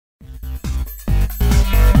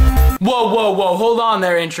Whoa, whoa, whoa, hold on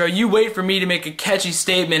there, intro. You wait for me to make a catchy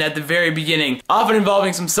statement at the very beginning, often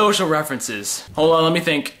involving some social references. Hold on, let me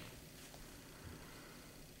think.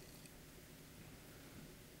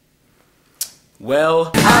 Well,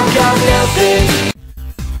 I've got nothing.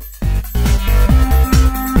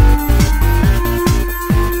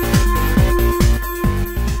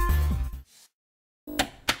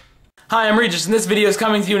 Hi, I'm Regis, and this video is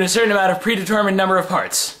coming to you in a certain amount of predetermined number of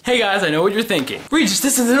parts. Hey guys, I know what you're thinking. Regis,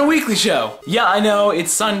 this isn't a weekly show! Yeah, I know,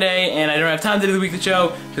 it's Sunday, and I don't have time to do the weekly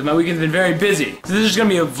show, because my weekend's been very busy. So this is gonna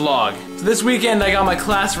be a vlog. So this weekend, I got my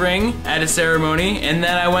class ring at a ceremony, and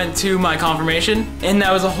then I went to my confirmation, and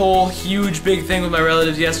that was a whole huge big thing with my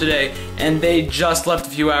relatives yesterday, and they just left a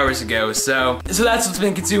few hours ago, so that's what's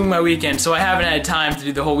been consuming my weekend, so I haven't had time to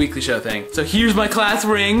do the whole weekly show thing. So here's my class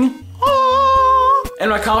ring. And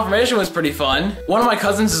my confirmation was pretty fun. One of my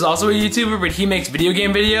cousins is also a YouTuber, but he makes video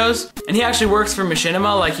game videos. And he actually works for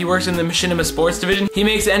Machinima, like he works in the Machinima sports division. He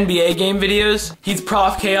makes NBA game videos. He's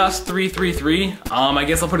Prof Chaos 333. I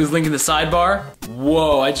guess I'll put his link in the sidebar.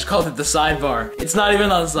 Whoa, I just called it the sidebar. It's not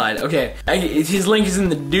even on the side. Okay, his link is in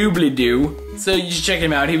the doobly-doo. So you should check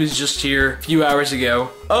him out. He was just here a few hours ago.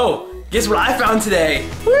 Oh, guess what I found today?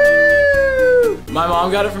 Woo! My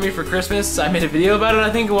mom got it for me for Christmas. I made a video about it, I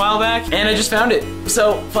think, a while back, and I just found it.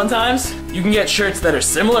 So, fun times. You can get shirts that are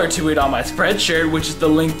similar to it on my Spreadshirt, which is the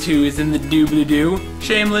link to is in the doobly-doo.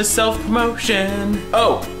 Shameless self-promotion.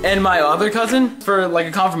 Oh, and my other cousin, for like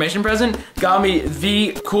a confirmation present, got me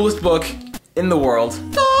the coolest book in the world.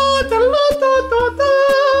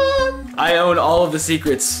 I own all of the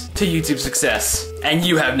secrets to YouTube success, and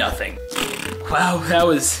you have nothing. Wow, that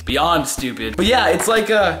was beyond stupid. But yeah, it's like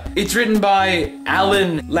it's written by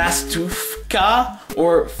Alan Lastufka,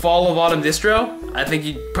 or Fall of Autumn Distro. I think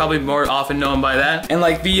you probably more often know him by that. And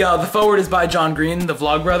like the forward is by John Green, the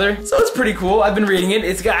vlog brother. So it's pretty cool. I've been reading it.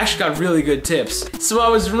 It's actually got really good tips. So I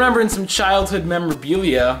was remembering some childhood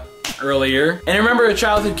memorabilia earlier, and I remember a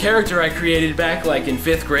childhood character I created back like in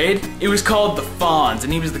 5th grade. It was called the Fonz,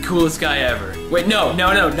 and he was the coolest guy ever. Wait, no,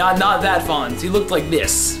 not that Fonz. He looked like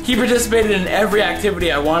this. He participated in every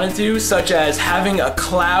activity I wanted to, such as having a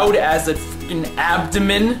cloud as a fucking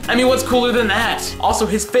abdomen. I mean, what's cooler than that? Also,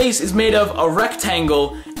 his face is made of a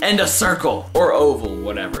rectangle and a circle, or oval,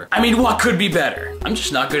 whatever. I mean, what could be better? I'm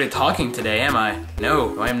just not good at talking today, am I?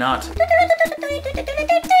 No, I am not.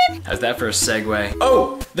 How's that for a segue?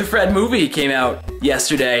 Oh, the Fred movie came out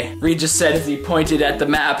yesterday. Reed just said as he pointed at the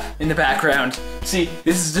map in the background. See,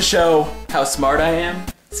 this is to show how smart I am.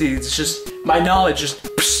 See, it's just, my knowledge just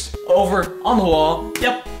psh, over on the wall.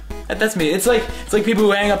 Yep, that's me. It's like people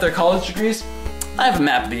who hang up their college degrees. I have a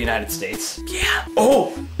map of the United States. Yeah.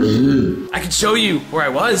 Oh! I can show you where I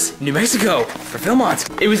was, New Mexico, for Philmont.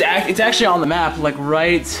 It's actually on the map, like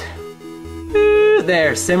right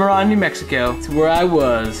there, Cimarron, New Mexico. It's where I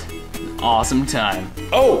was. Awesome time.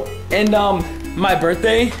 Oh, and my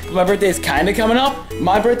birthday is kind of coming up.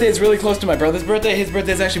 My birthday is really close to my brother's birthday. His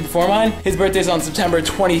birthday is actually before mine. His birthday is on September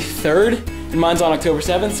 23rd, and mine's on October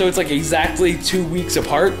 7th, so it's like exactly 2 weeks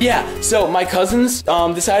apart. Yeah, so my cousins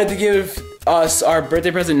decided to give us our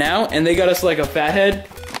birthday present now, and they got us like a fat head.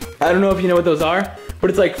 I don't know if you know what those are,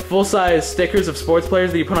 but it's like full-size stickers of sports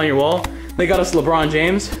players that you put on your wall. They got us LeBron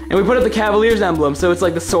James, and we put up the Cavaliers emblem, so it's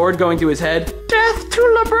like the sword going through his head. Death to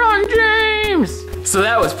LeBron James! So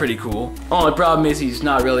that was pretty cool. Only problem is he's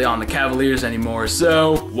not really on the Cavaliers anymore,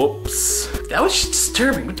 so whoops. That was just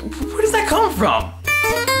disturbing. Where does that come from?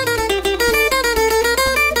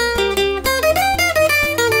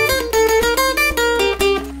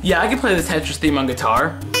 Yeah, I can play the Tetris theme on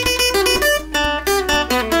guitar.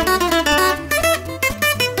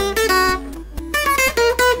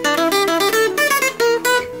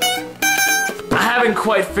 I haven't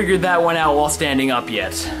quite figured that one out while standing up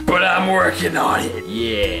yet, but I'm working on it,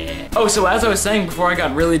 yeah. Oh, so as I was saying before I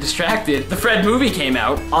got really distracted, the Fred movie came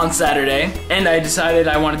out on Saturday, and I decided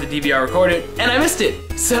I wanted to DVR record it, and I missed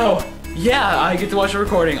it. So, yeah, I get to watch a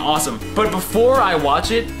recording, awesome. But before I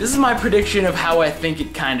watch it, this is my prediction of how I think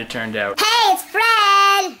it kinda turned out. Hey, it's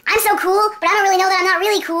Fred! I'm so cool, but I don't really know that I'm not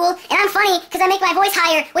really cool, and I'm funny because I make my voice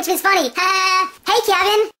higher, which is funny. Hey,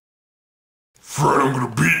 Kevin. Fred, I'm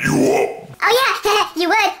gonna beat you up. Oh yeah, you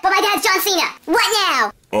would, but my dad's John Cena. What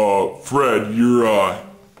now? Fred,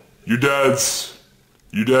 your dad's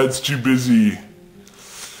too busy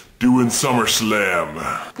doing SummerSlam.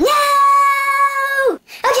 No! Oh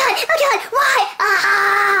God, why?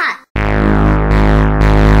 Ah!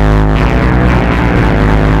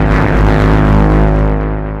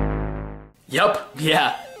 Yup,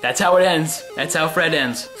 yeah. That's how it ends. That's how Fred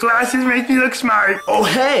ends. Glasses make me look smart. Oh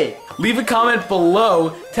hey! Leave a comment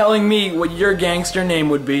below telling me what your gangster name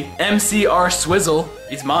would be. MCR Swizzle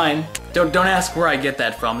is mine. Don't ask where I get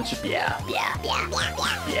that from. It's just yeah.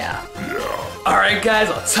 Alright guys,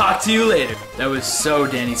 I'll talk to you later. That was so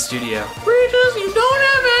Danny Studio. Regis, you don't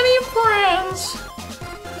have any friends.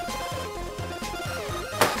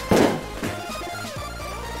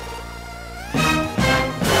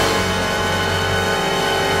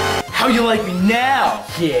 How you like me now?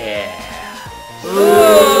 Yeah.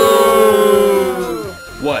 Ooh.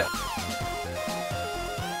 What?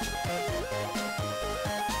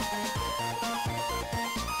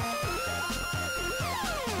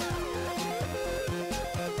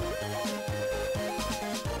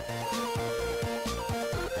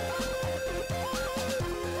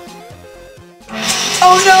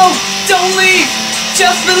 Oh no! Don't leave!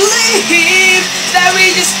 Just believe that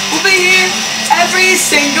we just will be here every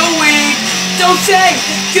single week. Don't say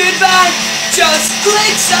goodbye, just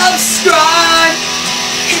click subscribe.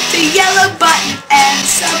 Hit the yellow button and